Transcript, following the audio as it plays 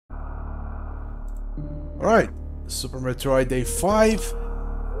Alright, Super Metroid Day 5.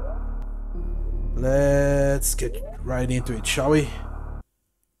 Let's get right into it, shall we?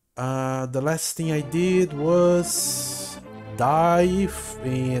 The last thing I did was dive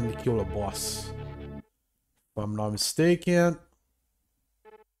and kill a boss. If I'm not mistaken.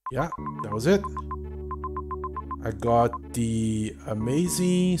 Yeah, that was it. I got the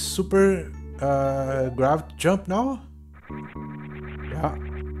amazing super gravity jump now. Yeah.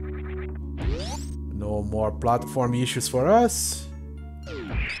 No more platform issues for us.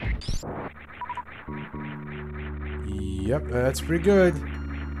 Yep, that's pretty good.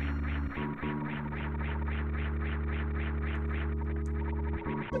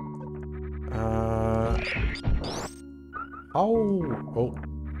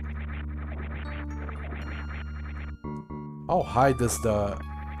 How high does the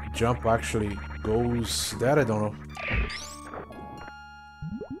jump actually goes? That I don't know.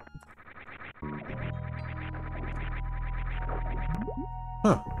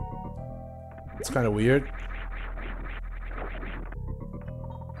 Huh. It's kind of weird.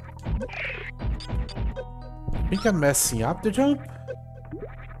 I think I'm messing up the jump.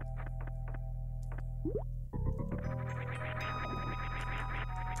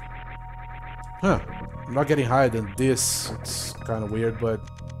 Huh. I'm not getting higher than this. It's kind of weird, but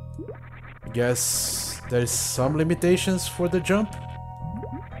I guess there's some limitations for the jump.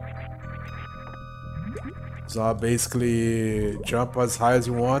 So basically jump as high as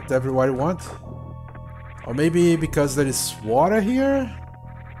you want, everywhere you want. Or maybe because there is water here?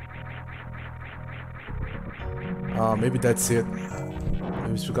 Maybe that's it.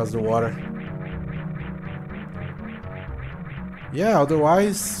 Maybe it's because of the water. Yeah,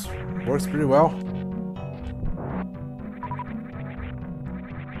 otherwise, works pretty well.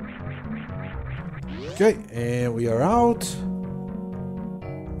 Okay, and we are out.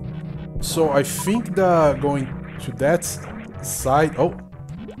 So I think the going to that side... Oh!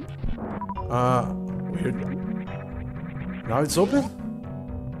 Weird. Now it's open?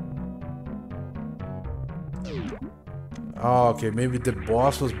 Oh, okay, maybe the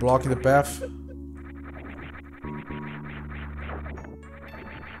boss was blocking the path.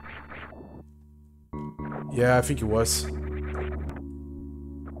 Yeah, I think it was.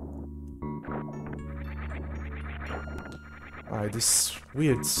 Alright, this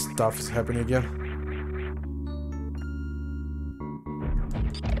weird stuff is happening again.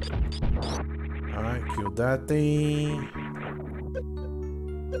 Alright, kill that thing.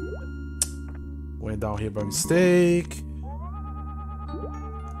 Went down here by mistake.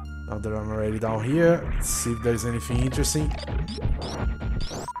 Now that I'm already down here, let's see if there's anything interesting.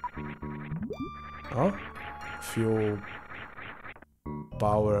 Oh, fuel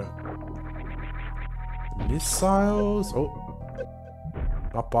power missiles. Oh,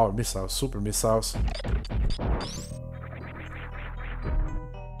 not power missiles, super missiles.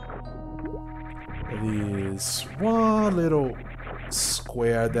 There is one little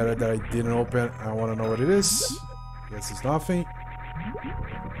square that I didn't open. I want to know what it is. Guess it's nothing.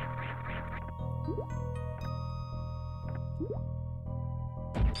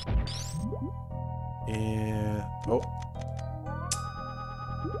 And oh,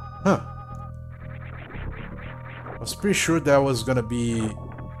 huh. I was pretty sure that was gonna be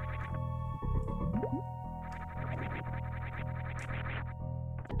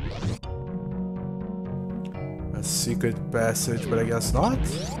a secret passage, but I guess not.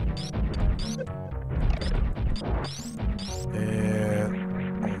 And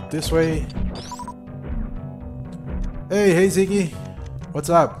on this way. Hey Ziggy, what's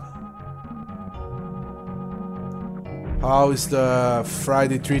up? How is the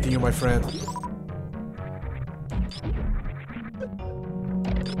Friday treating you, my friend?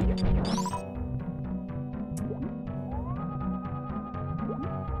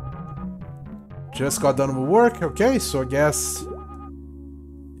 Just got done with work, okay, so I guess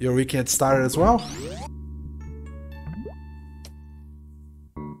your weekend started as well.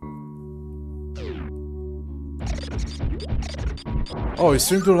 Oh, you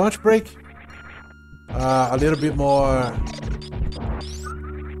streamed to lunch break? A little bit more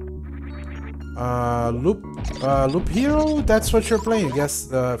Loop Hero? That's what you're playing, I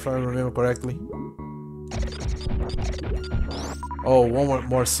guess, if I remember correctly. Oh, one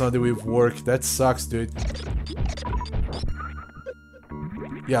more Sunday with work. That sucks, dude.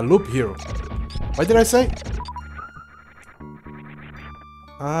 Yeah, Loop Hero. What did I say?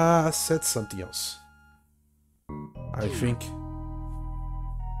 I said something else, I think.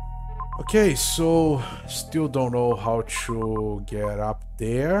 Okay, so still don't know how to get up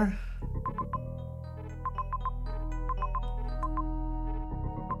there.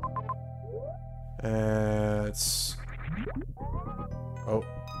 It's... Oh.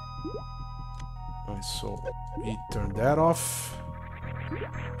 So we turn that off.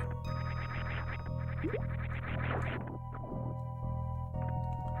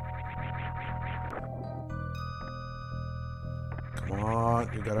 Come on,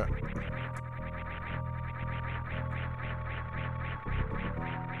 you gotta...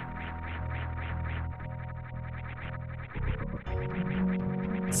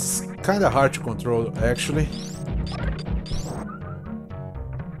 It's kind of hard to control, actually.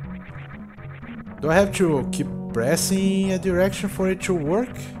 Do I have to keep pressing a direction for it to work?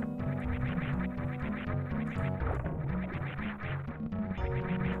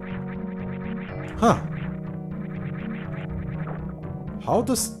 Huh. How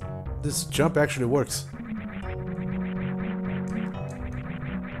does this jump actually works?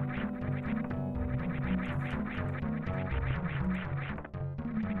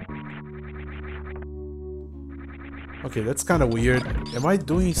 Okay, that's kind of weird. Am I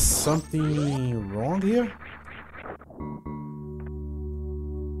doing something wrong here?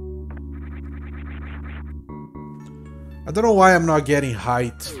 I don't know why I'm not getting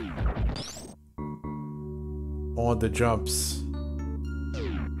height on the jumps.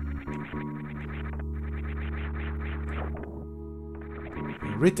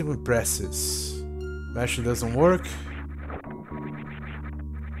 Rhythm presses. Mashing doesn't work.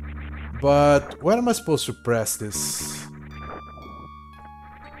 But where am I supposed to press this?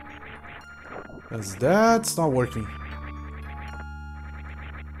 Because that's not working.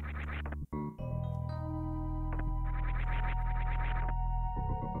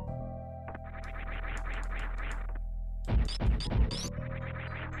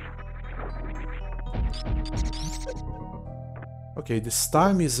 Okay, this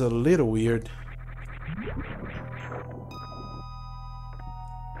time is a little weird.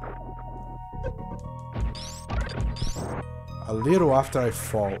 A little after I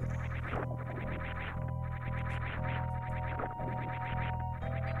fall.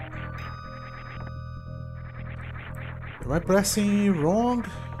 Am I pressing wrong?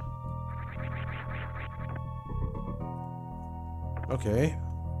 Okay.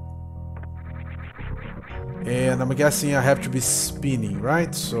 And I'm guessing I have to be spinning,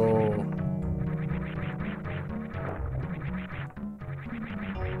 right? So...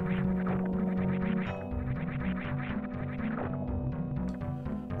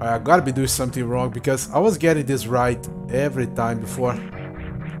 I gotta be doing something wrong because I was getting this right every time before.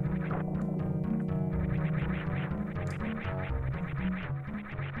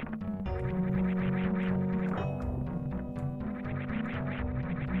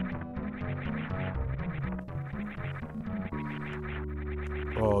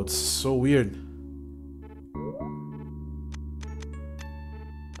 Oh, it's so weird.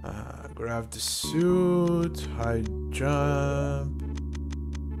 Grab the suit, high jump.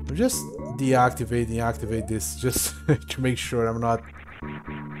 I'm just deactivate this just to make sure I'm not...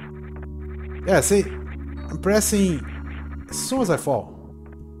 Yeah, see, I'm pressing as soon as I fall.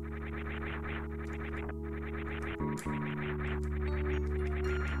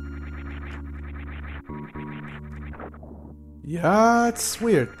 Yeah, it's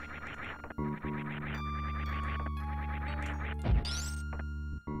weird.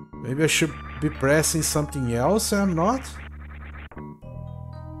 Maybe I should be pressing something else and I'm not?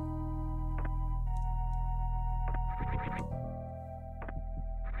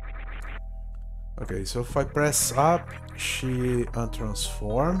 Okay, so if I press up, she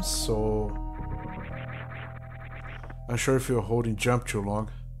untransforms, so... I'm sure if you're holding jump too long.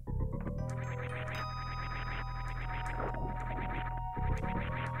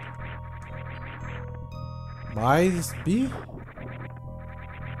 Might be?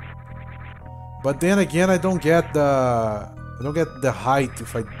 But then again, I don't get the height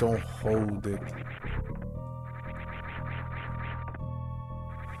if I don't hold it.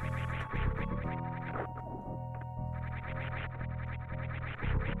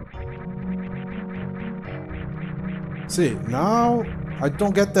 See, now I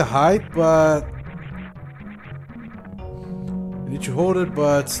don't get the height, but I need to hold it,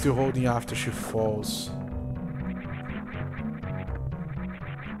 but still holding after she falls.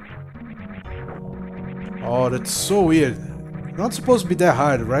 Oh, that's so weird. Not supposed to be that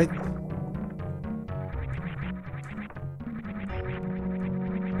hard, right?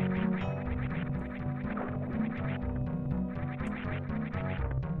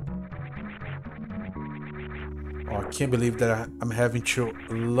 Oh, I can't believe that I'm having to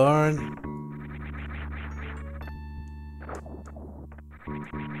learn.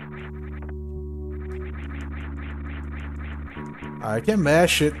 I can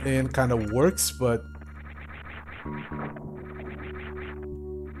mash it and kind of works, but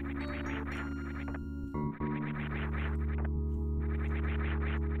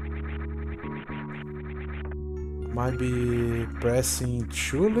might be pressing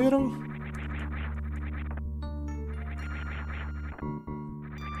too little.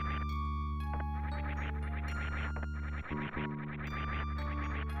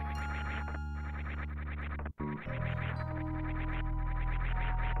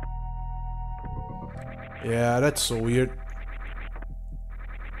 Yeah, that's so weird.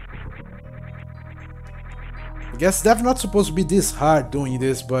 I guess definitely not supposed to be this hard doing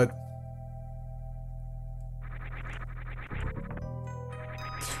this, but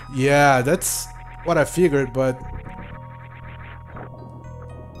yeah, that's what I figured, but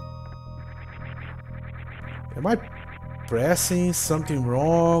am I pressing something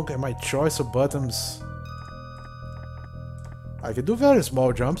wrong? Am I choice of buttons? I can do very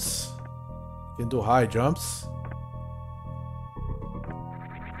small jumps. Can do high jumps.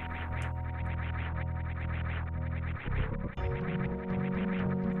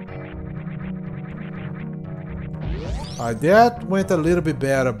 That went a little bit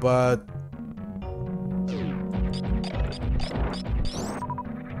better, but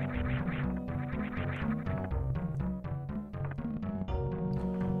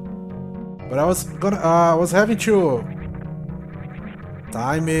I was having to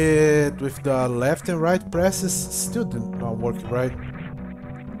time it with the left and right presses. Still not working right.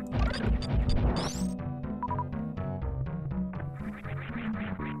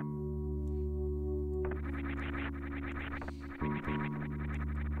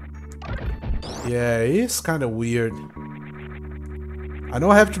 Yeah, it's kind of weird. I know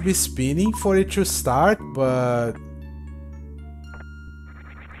I have to be spinning for it to start, but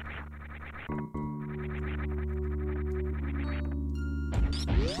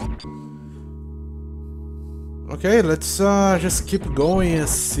okay, let's just keep going and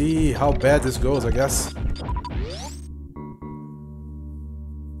see how bad this goes, I guess.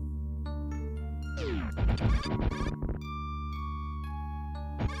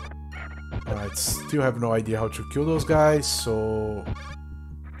 Alright, still have no idea how to kill those guys, so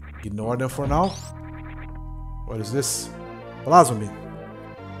ignore them for now. What is this? Plasma.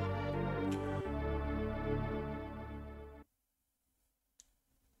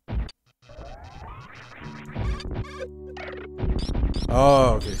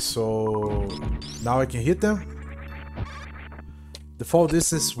 Oh, okay, so now I can hit them. Default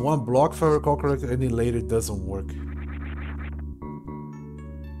distance is 1 block if I recall correctly, any later it doesn't work.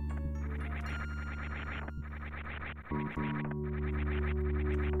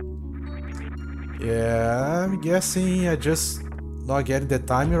 Yeah, I'm guessing I just not getting the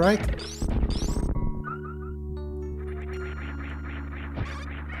timing right.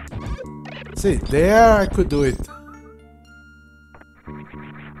 See, there I could do it.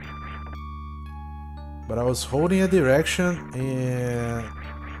 But I was holding a direction and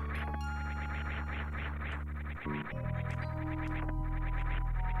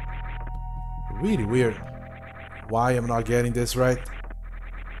really weird. Why I'm not getting this right?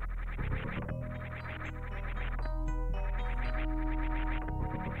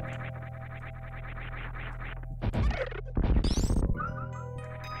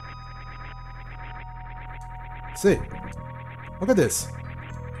 See, look at this.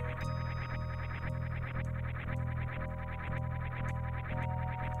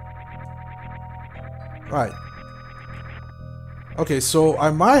 Right. Okay, so I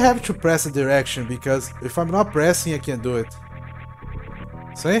might have to press a direction because if I'm not pressing, I can't do it.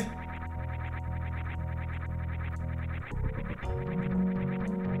 See?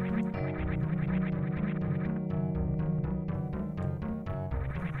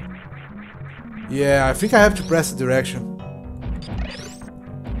 Yeah, I think I have to press the direction.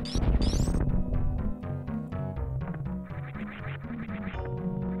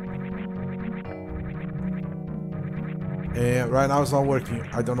 And right now it's not working.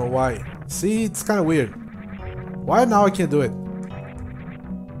 I don't know why. See, it's kind of weird. Why now I can't do it?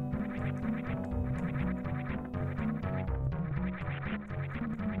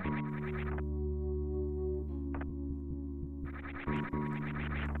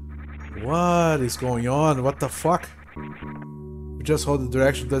 What is going on? What the fuck? You just hold the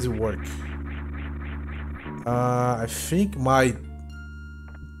direction, doesn't work. I think my...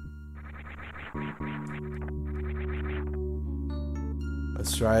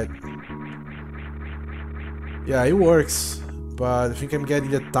 Let's try it. Yeah, it works, but I think I'm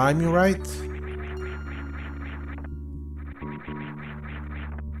getting the timing right.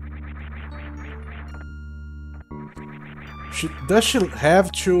 Does she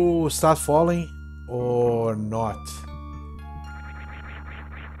have to start falling or not?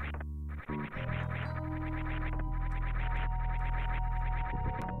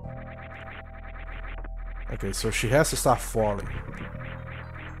 Okay, so she has to start falling.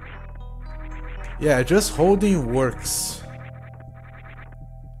 Yeah, just holding works.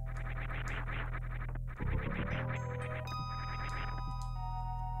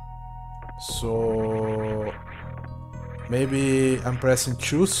 So maybe I'm pressing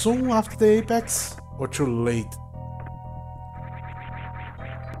too soon after the apex or too late.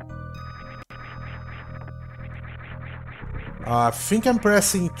 I think I'm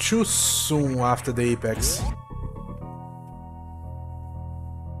pressing too soon after the apex.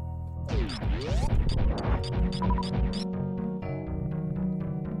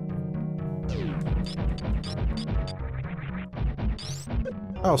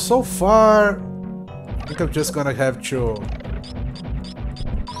 Oh, so far, I think I'm just gonna have to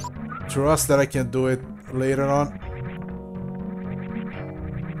trust that I can do it later on.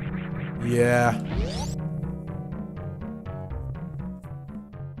 Yeah.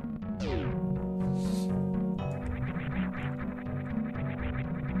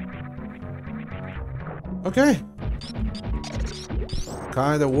 Okay.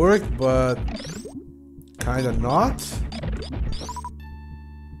 Kinda worked, but kinda not.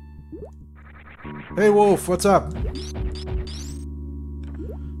 Hey Wolf, what's up?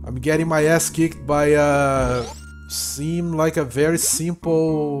 I'm getting my ass kicked by seem like a very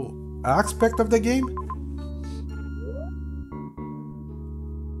simple aspect of the game.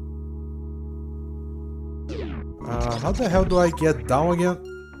 How the hell do I get down again?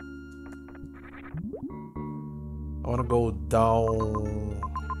 I wanna go down.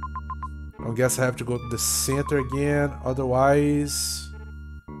 I guess I have to go to the center again, otherwise...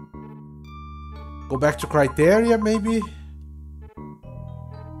 Go back to criteria, maybe?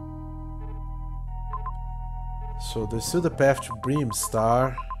 So there's still the path to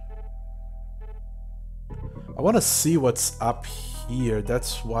Brimstar. I wanna see what's up here,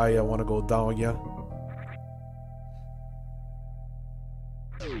 that's why I wanna go down again.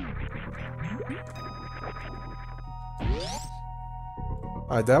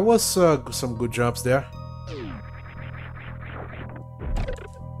 Alright, that was some good jumps there.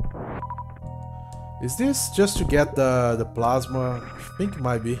 Is this just to get the plasma? I think it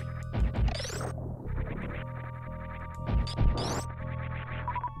might be.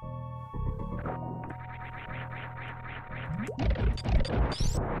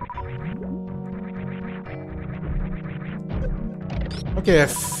 Okay, I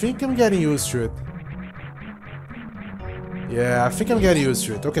think I'm getting used to it. Yeah, I think I'm getting used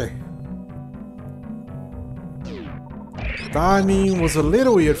to it. Okay. Timing was a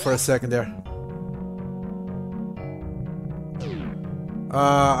little weird for a second there.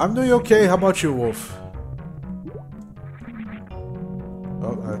 I'm doing okay. How about you, Wolf?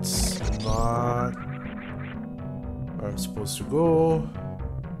 Oh, that's not where I'm supposed to go.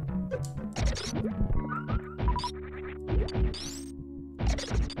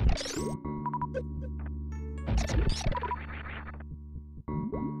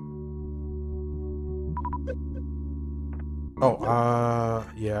 Oh,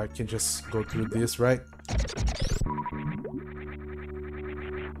 yeah, I can just go through this, right?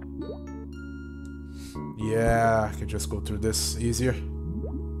 Yeah, I can just go through this easier.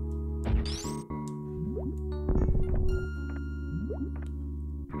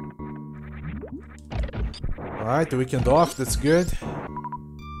 Alright, the weekend off, that's good.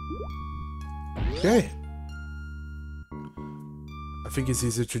 Okay. I think it's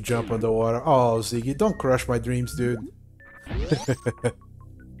easier to jump underwater. Oh, Ziggy, don't crush my dreams, dude.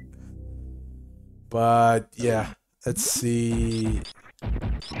 But, yeah, let's see.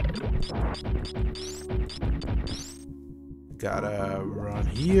 Gotta run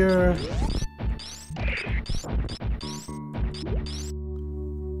here.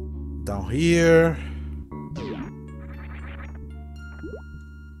 Down here.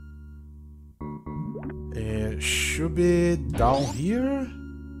 And should be down here.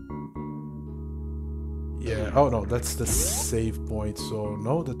 Yeah, oh no, that's the save point, so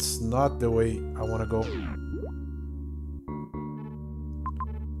no, that's not the way I wanna go.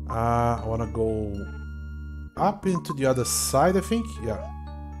 I wanna go up into the other side, I think, yeah.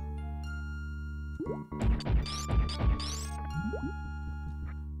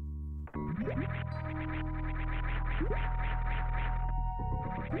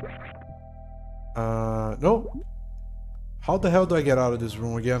 No. How the hell do I get out of this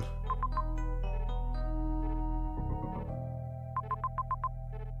room again?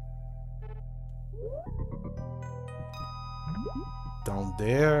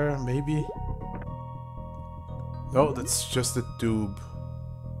 there, maybe? No, that's just a tube.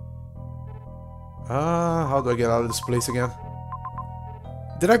 How do I get out of this place again?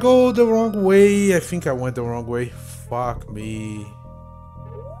 Did I go the wrong way? I think I went the wrong way. Fuck me.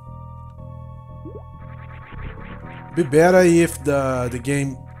 Be better if the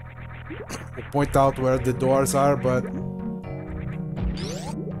game will point out where the doors are, but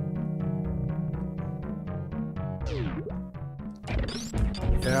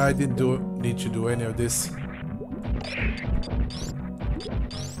yeah, I didn't need to do any of this.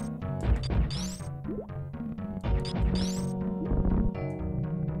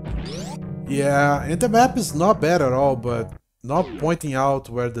 Yeah, and the map is not bad at all, but not pointing out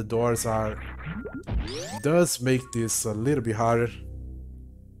where the doors are does make this a little bit harder.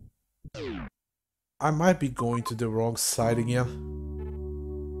 I might be going to the wrong side again.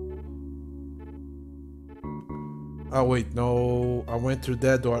 Oh wait, no, I went through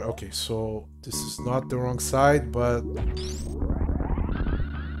that door. Okay, so this is not the wrong side, but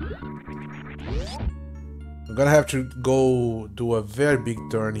I'm gonna have to go do a very big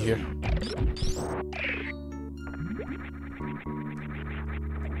turn here.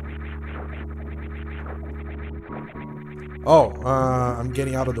 Oh, I'm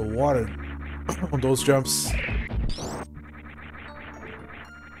getting out of the water on those jumps.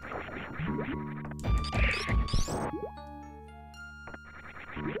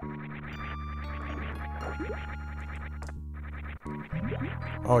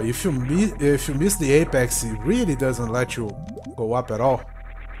 Oh, if you miss the apex, it really doesn't let you go up at all.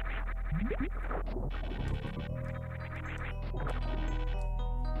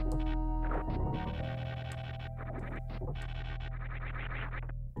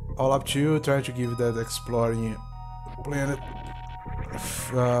 All up to you, try to give that exploring planet.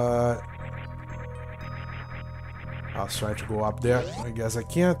 I was trying to go up there, I guess I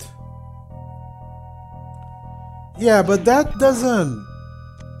can't. Yeah, but that doesn't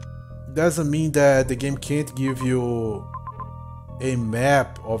mean that the game can't give you a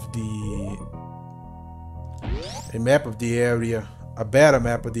map of the area, a better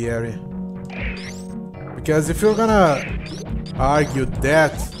map of the area. Because if you're gonna argue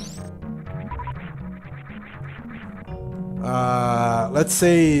that, let's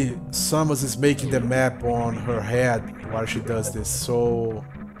say Samus is making the map on her head while she does this, so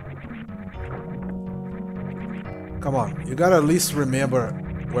come on, you gotta at least remember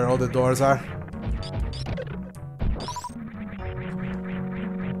where all the doors are.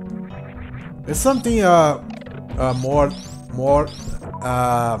 There's something more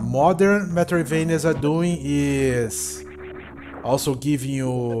modern Metroidvanias are doing is also giving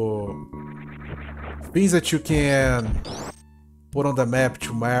you things that you can put on the map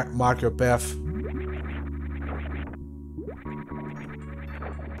to mark your path.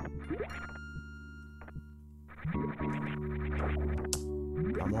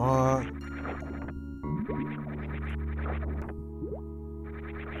 Come on.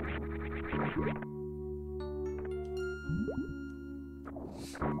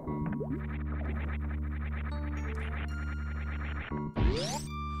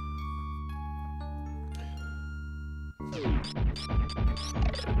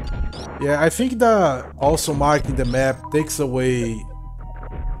 Yeah, I think that also marking the map takes away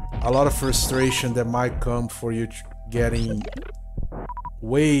a lot of frustration that might come for you getting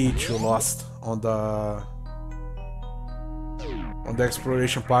way too lost on the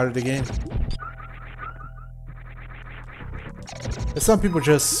exploration part of the game. And some people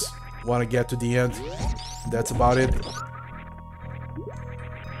just want to get to the end. That's about it.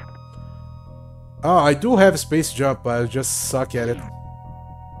 Oh, I do have space jump, but I just suck at it.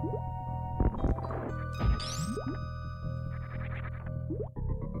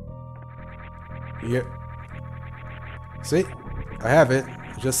 Yeah. See? I have it.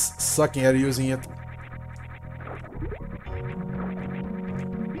 Just sucking at using it.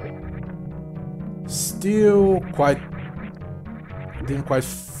 Still didn't quite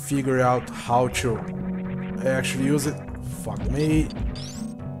figure out how to actually use it. Fuck me.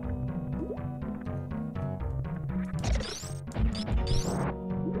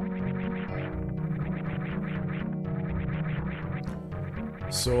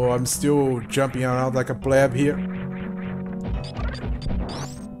 So I'm still jumping around like a pleb here.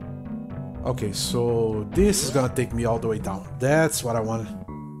 Okay, so this is gonna take me all the way down. That's what I wanted.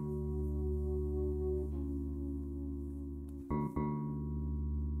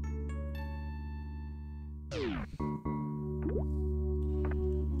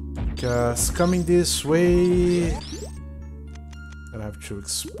 Because coming this way, gonna have to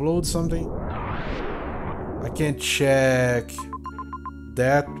explode something. I can't check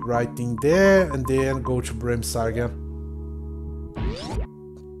right thing there, and then go to Brimstar again.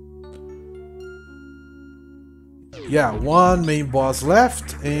 Yeah, one main boss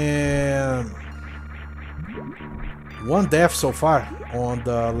left, and one death so far on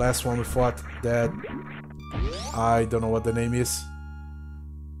the last one we fought that I don't know what the name is.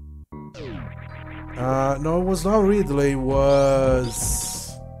 No, it was not Ridley, it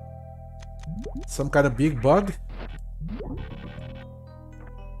was some kind of big bug.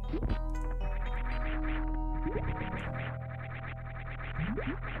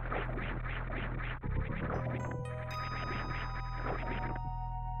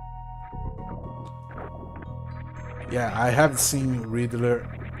 Yeah, I haven't seen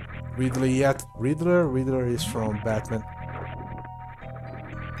Ridley yet. Riddler is from Batman.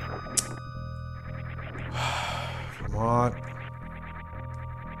 Come on.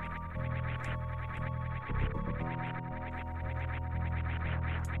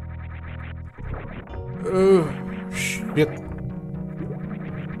 Shit.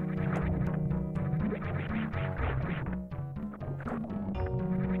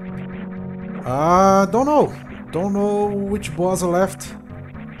 Don't know. Don't know which boss are left.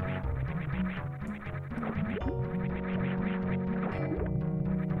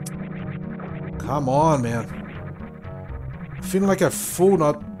 Come on, man. I'm feeling like a fool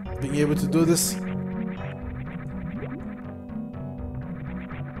not being able to do this.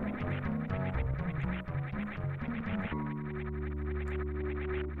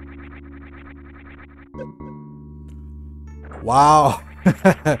 Wow.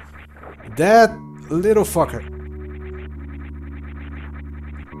 That little fucker.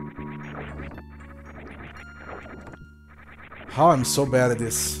 How I'm so bad at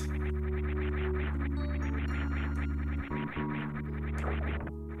this.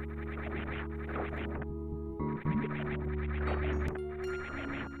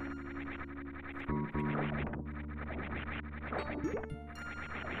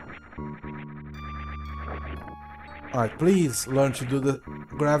 Alright, please learn to do the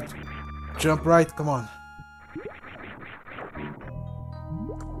grab jump right, come on.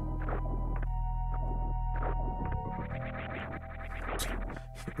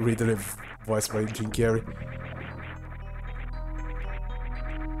 Riddler voiced by Jim Carrey.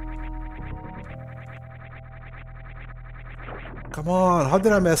 Come on, how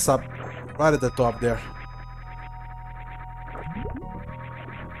did I mess up right at the top there?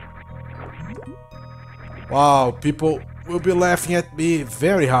 Wow, people will be laughing at me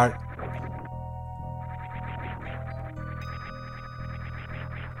very hard.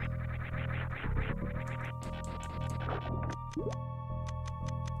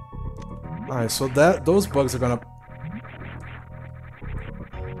 Alright, so those bugs are gonna...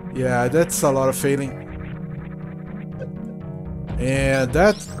 Yeah, that's a lot of failing. And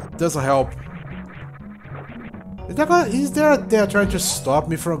that doesn't help. Is they're trying to stop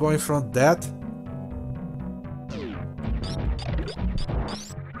me from going from that?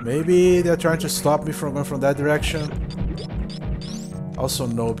 Maybe they're trying to stop me from going from that direction. Also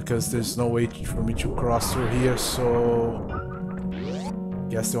no, because there's no way for me to cross through here, so...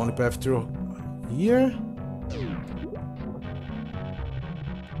 Guess the only path through here?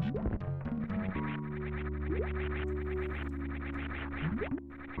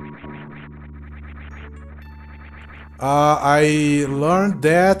 I learned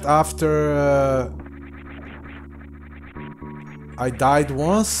that after I died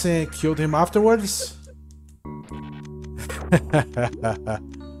once and killed him afterwards.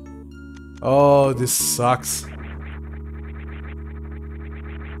 Oh, this sucks.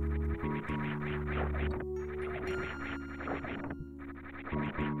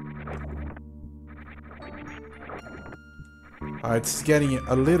 It's getting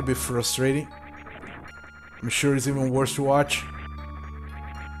a little bit frustrating. I'm sure it's even worse to watch.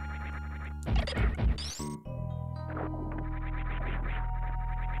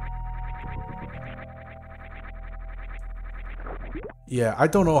 Yeah, I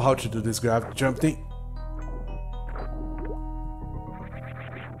don't know how to do this grab jump thing.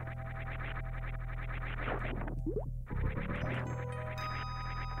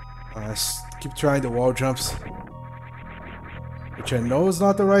 Keep trying the wall jumps. Which I know is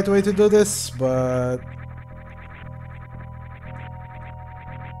not the right way to do this, but...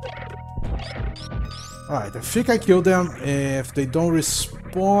 Alright, I think I killed them. If they don't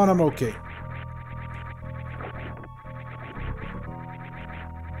respawn, I'm okay.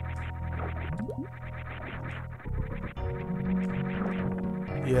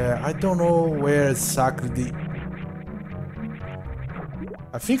 Yeah, I don't know where exactly the...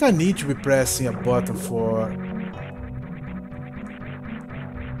 I think I need to be pressing a button for...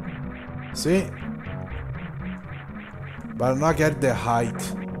 See? But I'm not getting the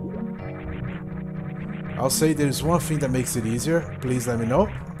height. I'll say there's one thing that makes it easier. Please let me know.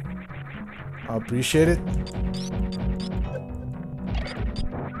 I appreciate it.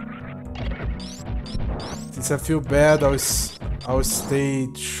 Since I feel bad, I will stay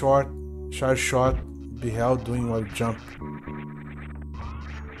short, be held doing while jump.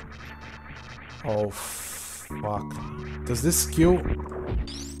 Oh fuck! Does this skill?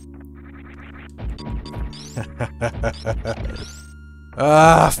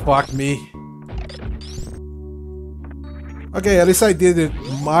 Ah, fuck me. Okay, at least I did it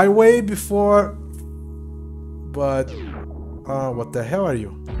my way before. But, what the hell are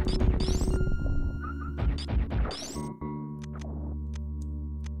you?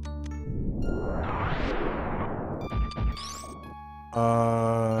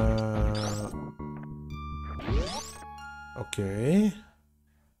 Okay.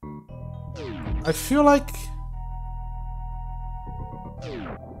 I feel like...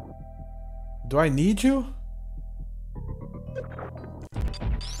 Do I need you?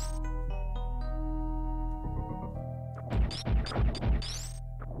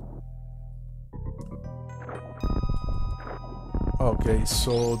 Okay,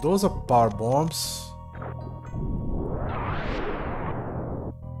 so those are power bombs.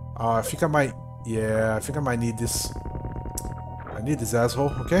 I think I might... Yeah, I think I might need this. I need this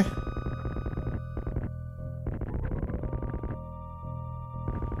asshole, okay?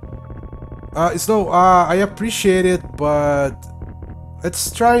 I appreciate it, but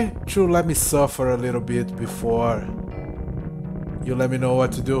let's try to let me suffer a little bit before you let me know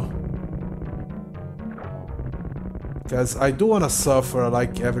what to do. Because I do want to suffer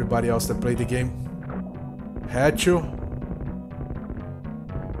like everybody else that played the game. Had to.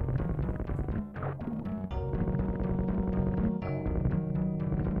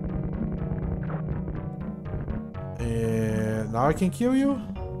 And now I can kill you?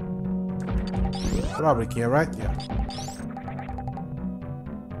 Probably can, right? Yeah.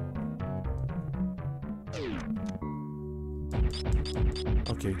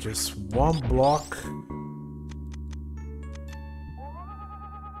 Okay, just one block.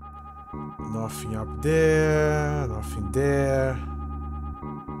 Nothing up there, nothing there.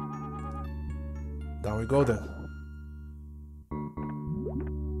 Down we go then.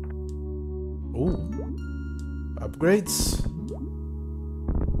 Ooh. Upgrades.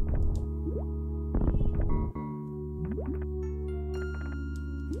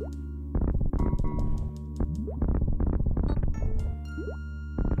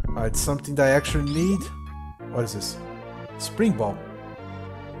 Alright, something that I actually need. What is this? Spring ball.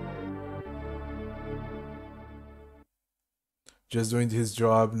 Just doing his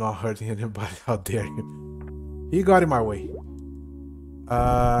job, not hurting anybody. How dare you? He got in my way.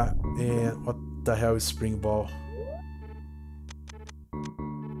 And what the hell is spring ball?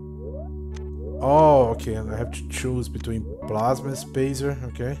 Oh, okay, and I have to choose between plasma and spacer,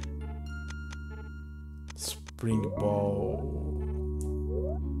 okay. Spring ball.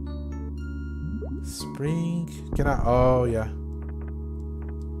 Spring, can I, oh yeah.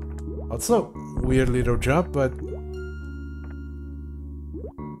 Also, weird little jump, but...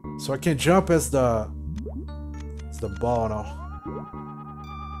 So I can jump as the ball now.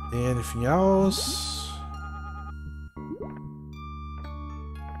 Anything else?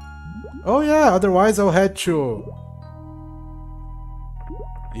 Oh yeah, otherwise I'll have to...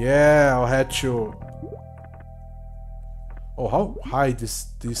 Yeah, I'll have to... Oh, how high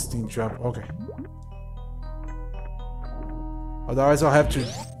this thing jump? Okay. Otherwise I'll have to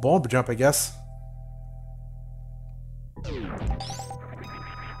bomb jump, I guess.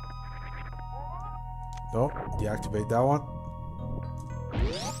 No, deactivate that one.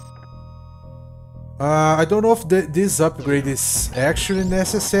 I don't know if this upgrade is actually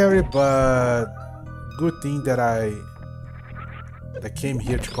necessary, but good thing that I came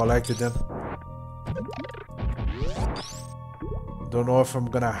here to collect them. Don't know if I'm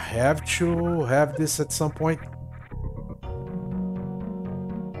gonna have to have this at some point.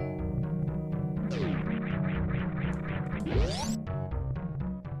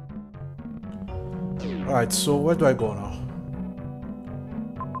 Alright, so where do I go now?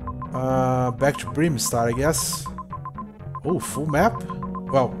 Back to Brimstar, I guess. Oh, full map?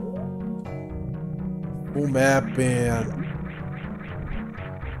 Well, full map and...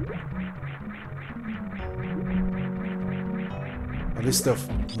 At least the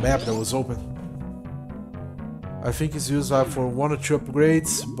map that was open. I think it's used for 1 or 2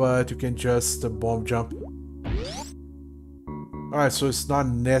 upgrades, but you can just bomb jump. Alright, so it's not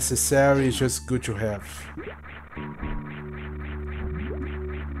necessary, it's just good to have.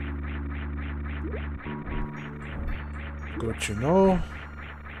 Good to know.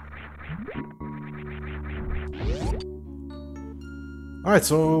 Alright,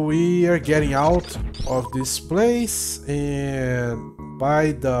 so we are getting out of this place, and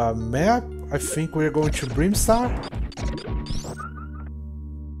by the map, I think we're going to Brimstar.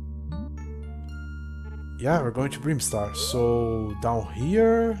 Yeah, we're going to Brimstar. So down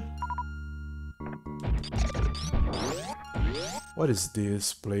here. What is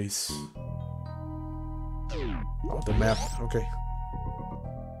this place? Oh, the map. Okay.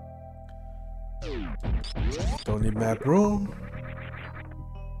 Don't need map room.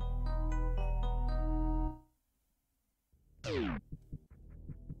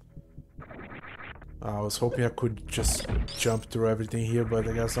 I was hoping I could just jump through everything here, but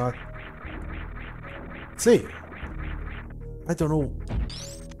I guess not. See, I don't know.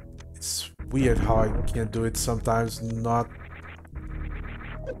 It's weird how I can do it sometimes. Not.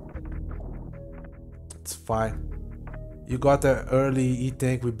 It's fine. You got the early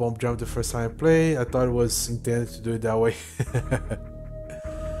E-Tank with bomb jump the first time I played. I thought it was intended to do it that way.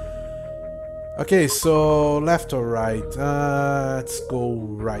 Okay, so left or right? Let's go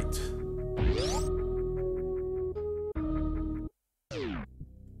right.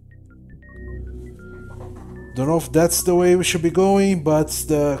 Don't know if that's the way we should be going, but it's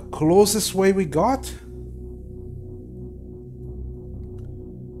the closest way we got.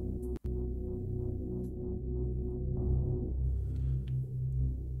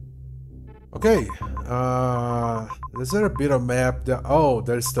 Okay, is there a bit of map there? Oh,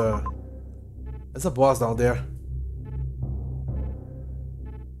 there's a boss down there.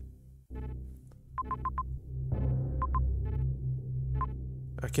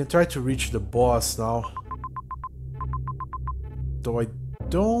 I can try to reach the boss now. Though I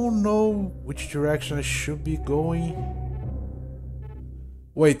don't know which direction I should be going.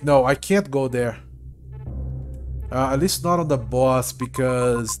 Wait, no, I can't go there. At least not on the boss,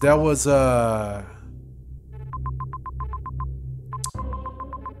 because there was a...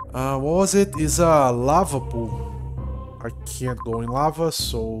 what was it? It's a lava pool. I can't go in lava,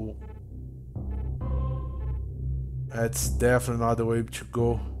 so... That's definitely not the way to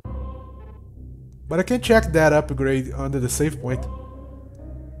go. But I can check that upgrade under the save point.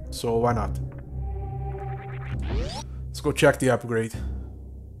 So why not? Let's go check the upgrade.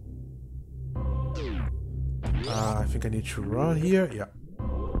 I think I need to run here. Yeah.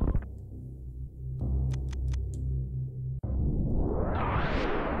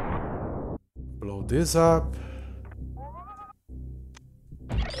 Blow this up.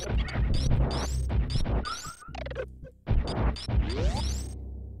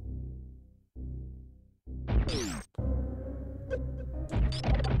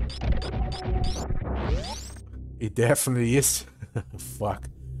 It definitely is. Fuck.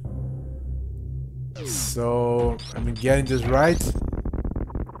 So, I'm getting this right.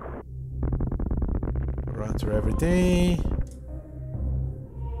 Run through everything.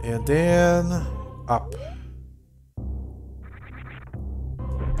 And then up.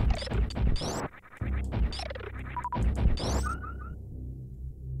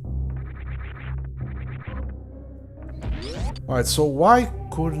 Alright, so why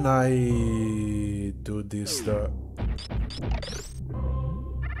couldn't I do this?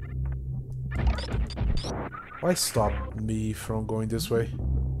 Why stop me from going this way?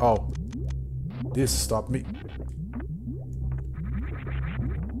 Oh, this stopped me.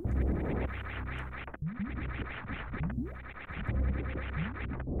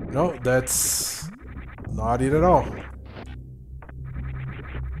 No, that's not it at all.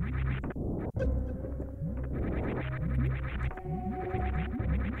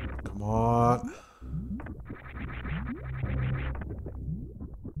 Come on.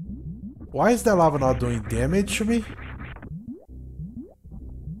 Why is that lava not doing damage to me?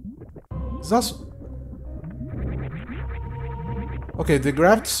 It's not... Okay, the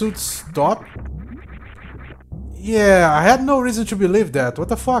gravity suit stopped. Yeah, I had no reason to believe that. What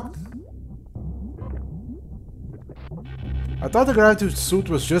the fuck? I thought the gravity suit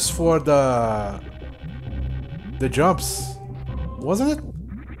was just for the jumps. Wasn't it?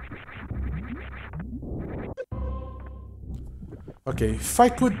 Okay, if I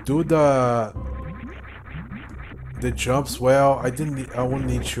could do the jumps well, I wouldn't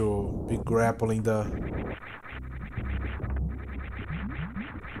need to be grappling the...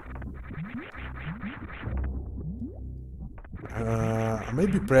 I may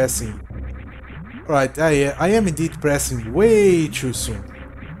be pressing. Right, I am indeed pressing way too soon.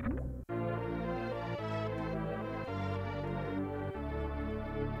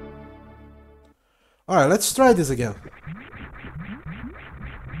 Alright, let's try this again.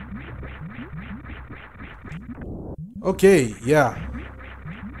 Okay, yeah.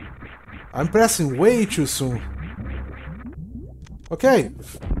 I'm pressing way too soon. Okay,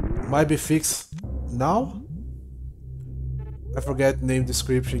 might be fixed now? I forget name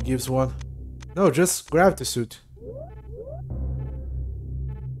description gives one. No, just gravity suit.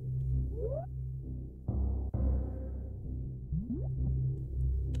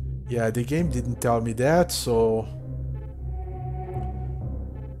 Yeah, the game didn't tell me that, so...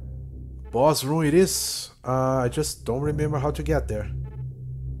 Boss room it is. I just don't remember how to get there.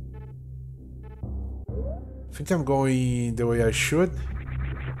 I think I'm going the way I should.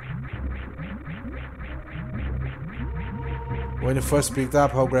 When you first picked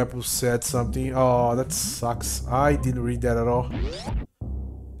up, how Grapple said something. Oh, that sucks. I didn't read that at all.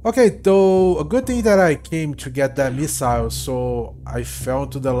 Okay, though, a good thing that I came to get that missile, so I fell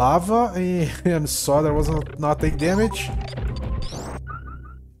into the lava and saw that I wasn't not take damage.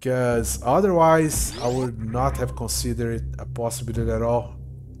 Because otherwise, I would not have considered it a possibility at all.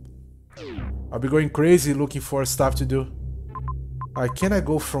 I'll be going crazy looking for stuff to do. Can I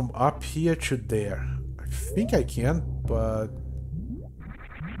go from up here to there? I think I can, but...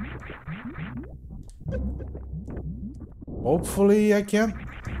 hopefully I can.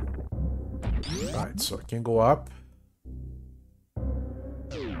 Alright, so I can go up.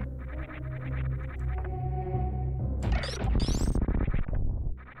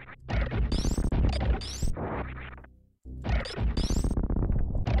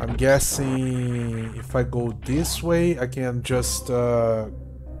 I'm guessing if I go this way, I can just...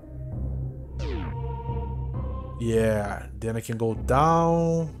 yeah, then I can go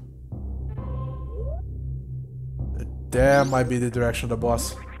down. That might be the direction of the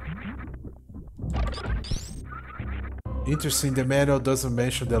boss. Interesting, the manual doesn't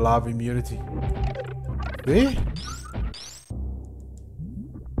mention the lava immunity. See?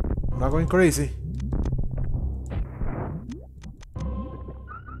 I'm not going crazy.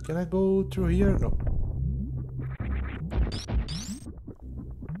 Can I go through here? No.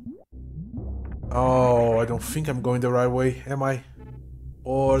 Oh, I don't think I'm going the right way, am I?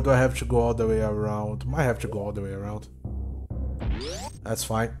 Or do I have to go all the way around? Might have to go all the way around. That's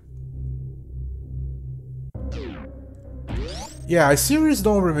fine. Yeah, I seriously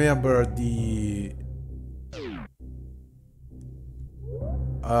don't remember the...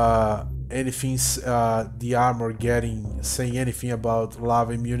 anything, the armor saying anything about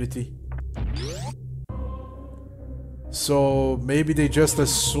lava immunity. So maybe they just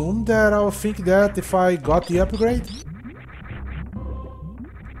assume that I'll think that if I got the upgrade?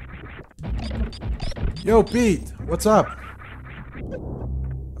 Yo, Pete, what's up?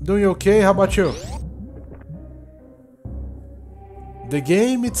 I'm doing okay, how about you? The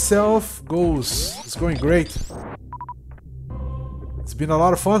game itself it's going great. It's been a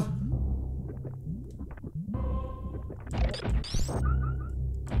lot of fun.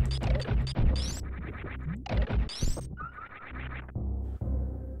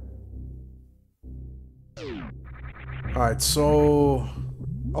 Alright, so...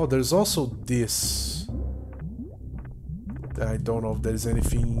 oh, there's also this. I don't know if there's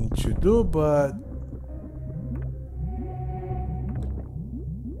anything to do, but...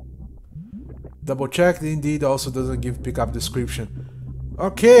 double check, indeed also doesn't give pickup description.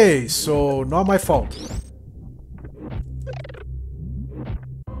 Okay, so not my fault.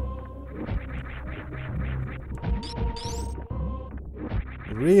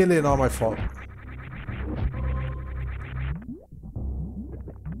 Really not my fault.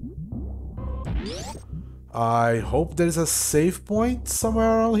 I hope there's a save point somewhere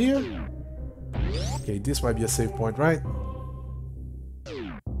around here. Okay, this might be a save point, right?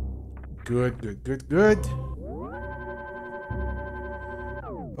 Good, good, good, good.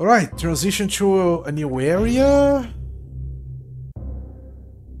 Alright, transition to a new area.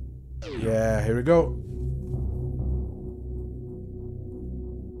 Yeah, here we go.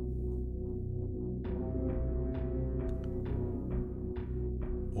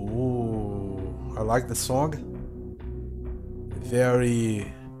 Ooh, I like the song.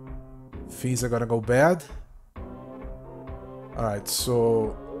 Very... things are gonna go bad. Alright,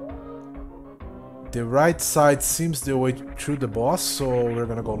 so... the right side seems the way through the boss, so we're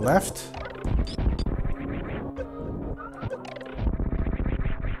gonna go left.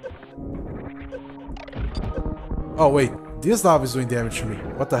 Oh wait, this lava is doing damage to me.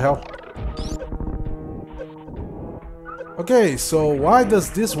 What the hell? Okay, so why does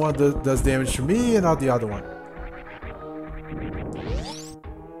this one does damage to me and not the other one?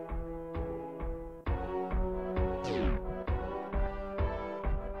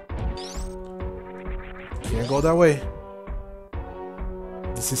 Can't go that way.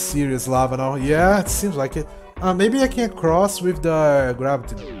 This is serious lava now. Yeah, it seems like it. Maybe I can cross with the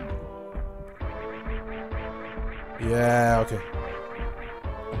gravity. Yeah, okay.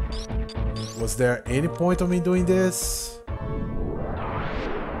 Was there any point of me doing this?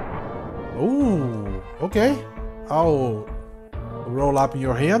 Ooh, okay. I'll roll up in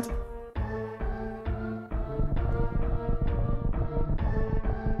your hand.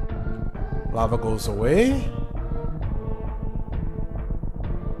 Lava goes away.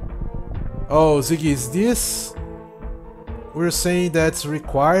 Oh, Ziggy, is this... We're saying that's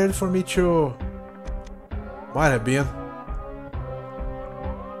required for me to... Might have been.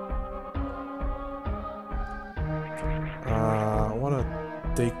 I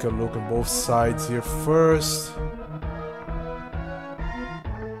wanna take a look at both sides here first.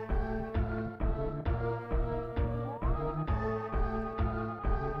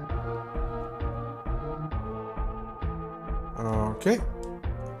 Okay.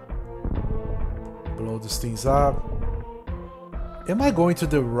 Blow these things up. Am I going to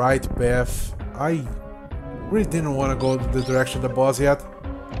the right path? I really didn't want to go the direction of the boss yet.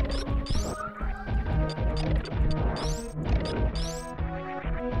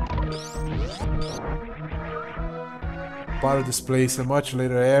 Part of this place a much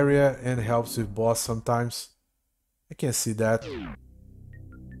later area and helps with boss sometimes. I can see that.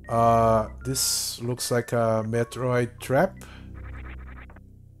 This looks like a Metroid trap.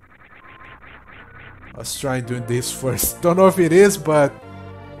 Let's try doing this first. Don't know if it is, but...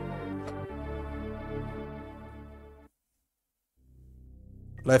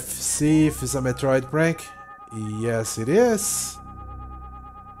 Let's see if it's a Metroid prank. Yes, it is.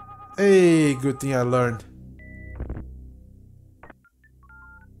 Hey, good thing I learned.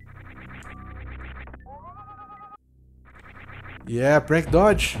 Yeah, prank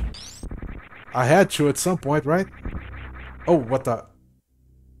dodge. I had to at some point, right? Oh, what the...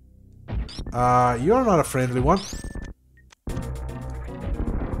 you're not a friendly one.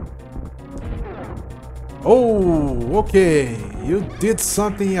 Oh, okay. You did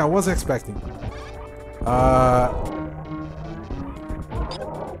something I wasn't expecting.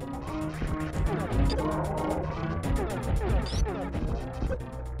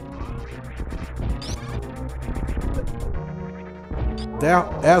 That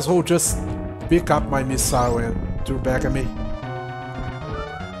asshole just picked up my missile and threw back at me.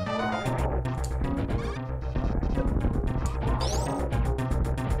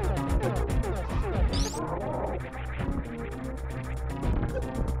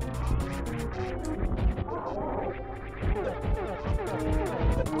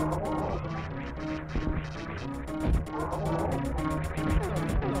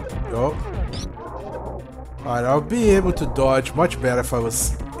 Go. Alright, I'll be able to dodge much better if I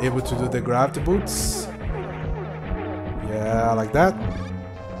was able to do the gravity boots. Yeah, like that.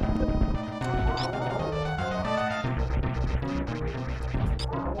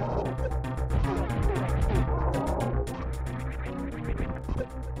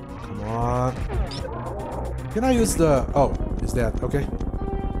 Come on. Can I use the... Oh, is that... Okay.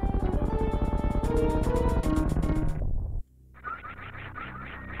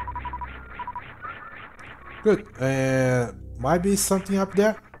 Good. Might be something up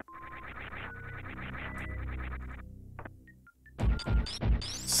there.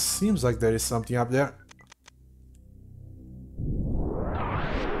 Seems like there is something up there.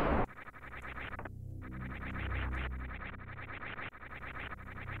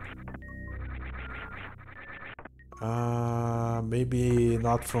 Maybe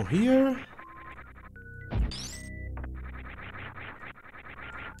not from here.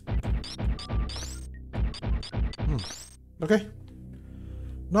 Okay.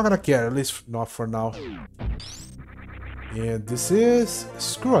 Not gonna care, at least not for now. And this is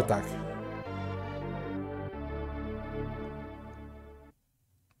screw attack.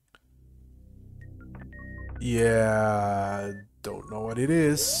 Yeah, don't know what it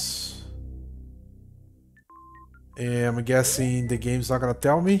is. And I'm guessing the game's not gonna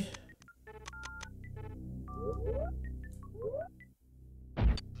tell me.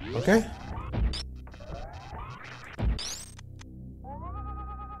 Okay.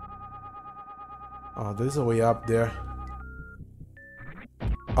 Oh, there's a way up there.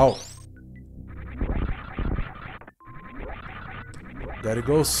 Oh. There it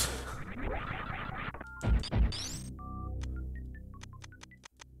goes.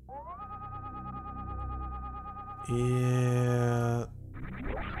 Yeah.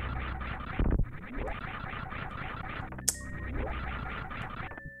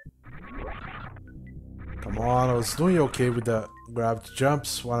 Come on, I was doing okay with the gravity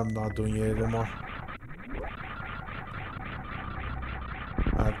jumps, while I'm not doing it anymore.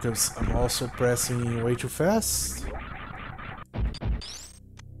 I have because I'm also pressing way too fast.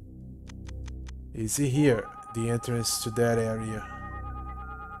 Is it here? The entrance to that area?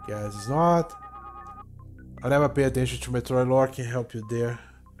 Guess it's not. I never pay attention to Metroid lore, can help you there.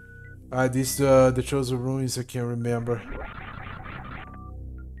 This the chosen ruins, I can't remember.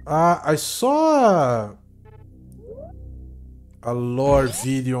 I saw a lore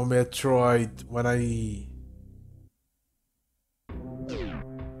video on Metroid when I...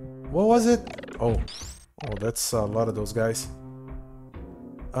 What was it? Oh, that's a lot of those guys.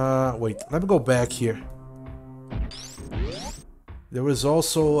 Wait, let me go back here. There was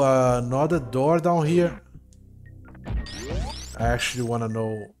also another door down here. I actually want to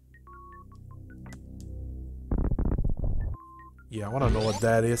know. Yeah, I want to know what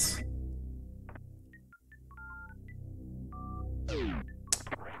that is.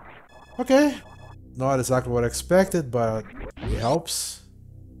 Okay, not exactly what I expected, but it helps.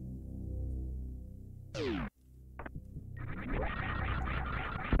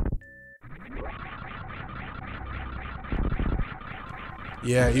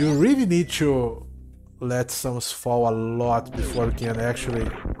 Yeah, you really need to let summons fall a lot before you can actually...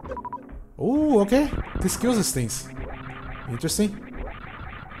 Ooh, okay. This kills these things. Interesting.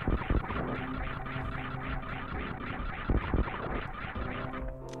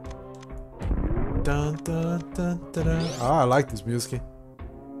 Dun, dun, dun, dun, dun. Ah, I like this music.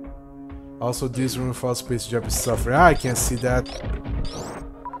 Also, this room for space jump is suffering. Ah, I can't see that.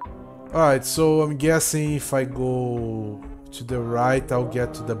 Alright, so I'm guessing if I go to the right, I'll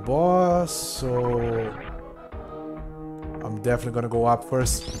get to the boss. So I'm definitely gonna go up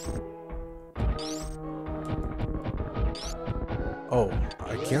first. Oh,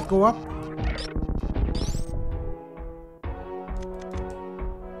 I can't go up?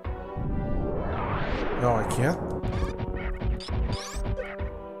 No, I can't.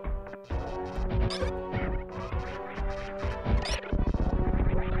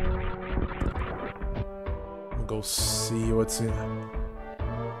 I'll go see what's in.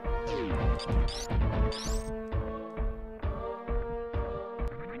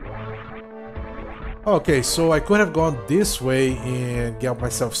 Okay, so I could have gone this way and get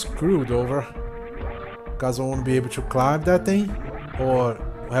myself screwed over, because I won't be able to climb that thing, or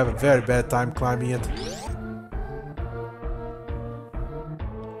have a very bad time climbing it.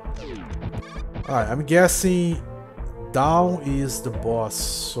 Alright, I'm guessing down is the boss,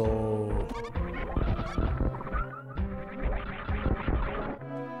 so...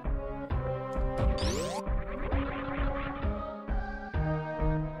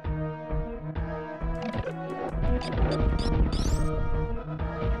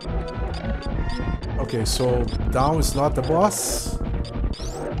 Okay, so down is not the boss.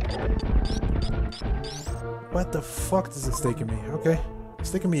 What the fuck is this taking me? Okay,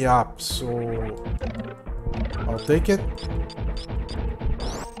 it's taking me up, so I'll take it.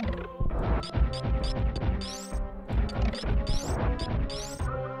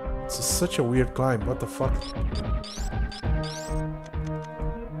 It's such a weird climb, what the fuck?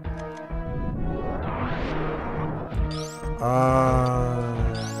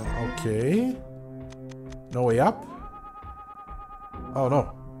 Okay. No way up? Oh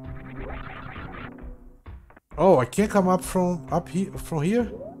no. Oh, I can't come up from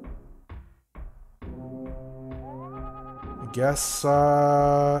here? I guess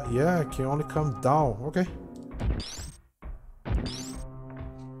yeah, I can only come down. Okay.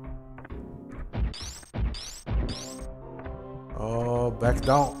 Oh, back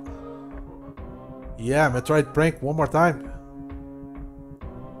down. Yeah, Metroid prank one more time.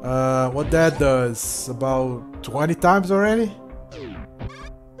 What that does? About 20 times already?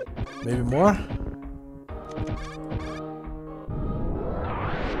 Maybe more?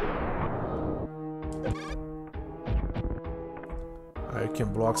 I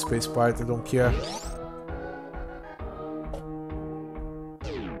can block space part, I don't care.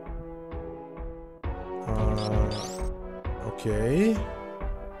 Okay.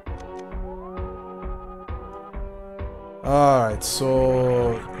 Alright,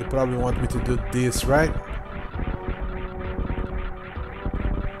 so they probably want me to do this, right?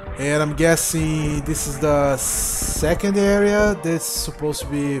 And I'm guessing this is the second area that's supposed to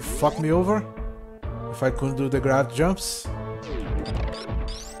be fuck me over if I couldn't do the gravity jumps.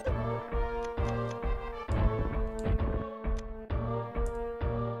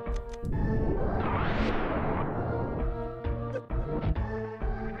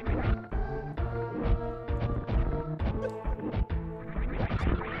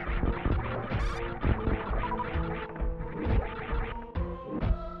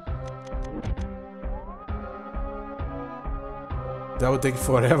 that would take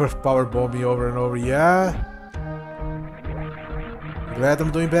forever. Power bomb me over and over. Yeah. Glad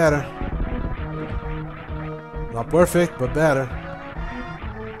I'm doing better. Not perfect, but better.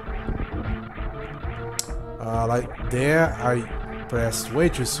 Like there, I pressed way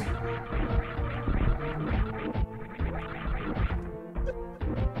too soon.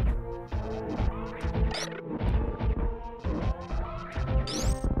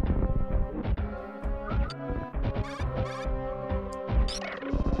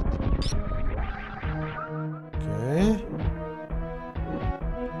 Okay.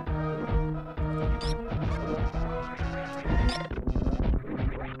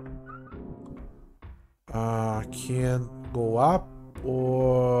 Can go up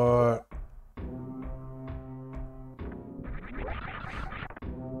or...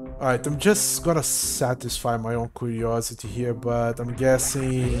 Alright, I'm just gonna satisfy my own curiosity here, but I'm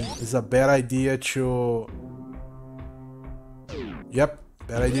guessing it's a bad idea to... Yep,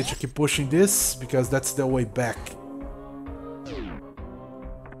 bad idea to keep pushing this, because that's the way back.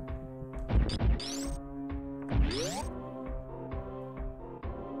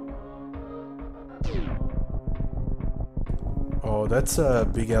 Oh, that's a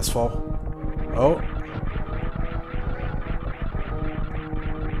big ass fall. Oh.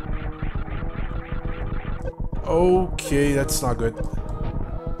 Okay, that's not good.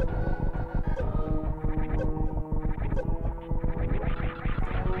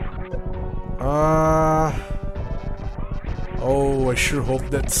 Oh, I sure hope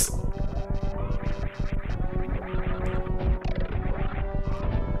that's...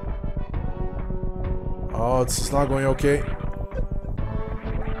 Oh, it's not going okay.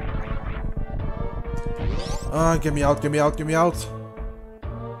 Get me out, get me out, get me out.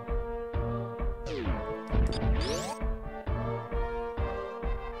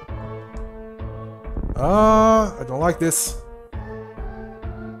 I don't like this.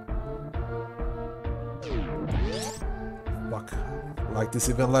 Fuck. I like this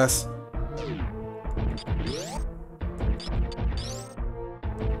even less.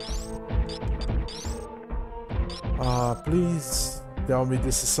 Please tell me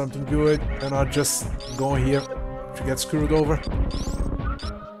this is something good and not just going here to get screwed over.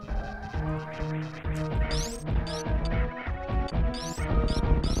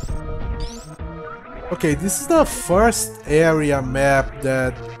 Okay, this is the first area map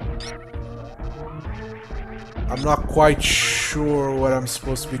that I'm not quite sure where I'm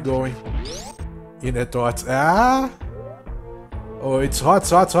supposed to be going. In a thought. Ah! Oh, it's hot,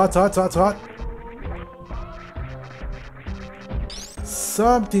 hot, hot, hot, hot, hot.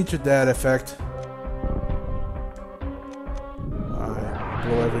 Something to that effect. I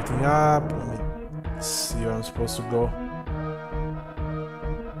blow everything up. Let me see where I'm supposed to go.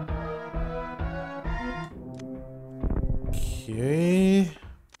 Okay.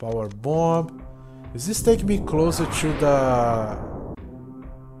 Power bomb. Is this taking me closer to the...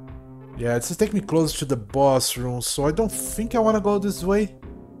 Yeah, it's taking me closer to the boss room, so I don't think I want to go this way.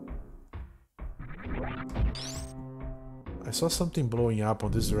 I saw something blowing up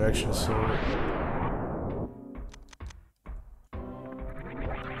on this direction, so...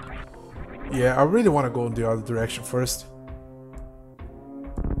 Yeah, I really want to go in the other direction first.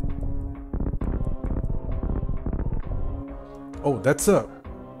 Oh, that's a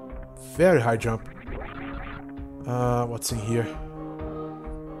very high jump. What's in here?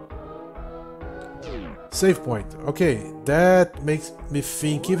 Save point. Okay, that makes me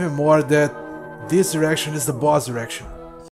think even more that this direction is the boss direction.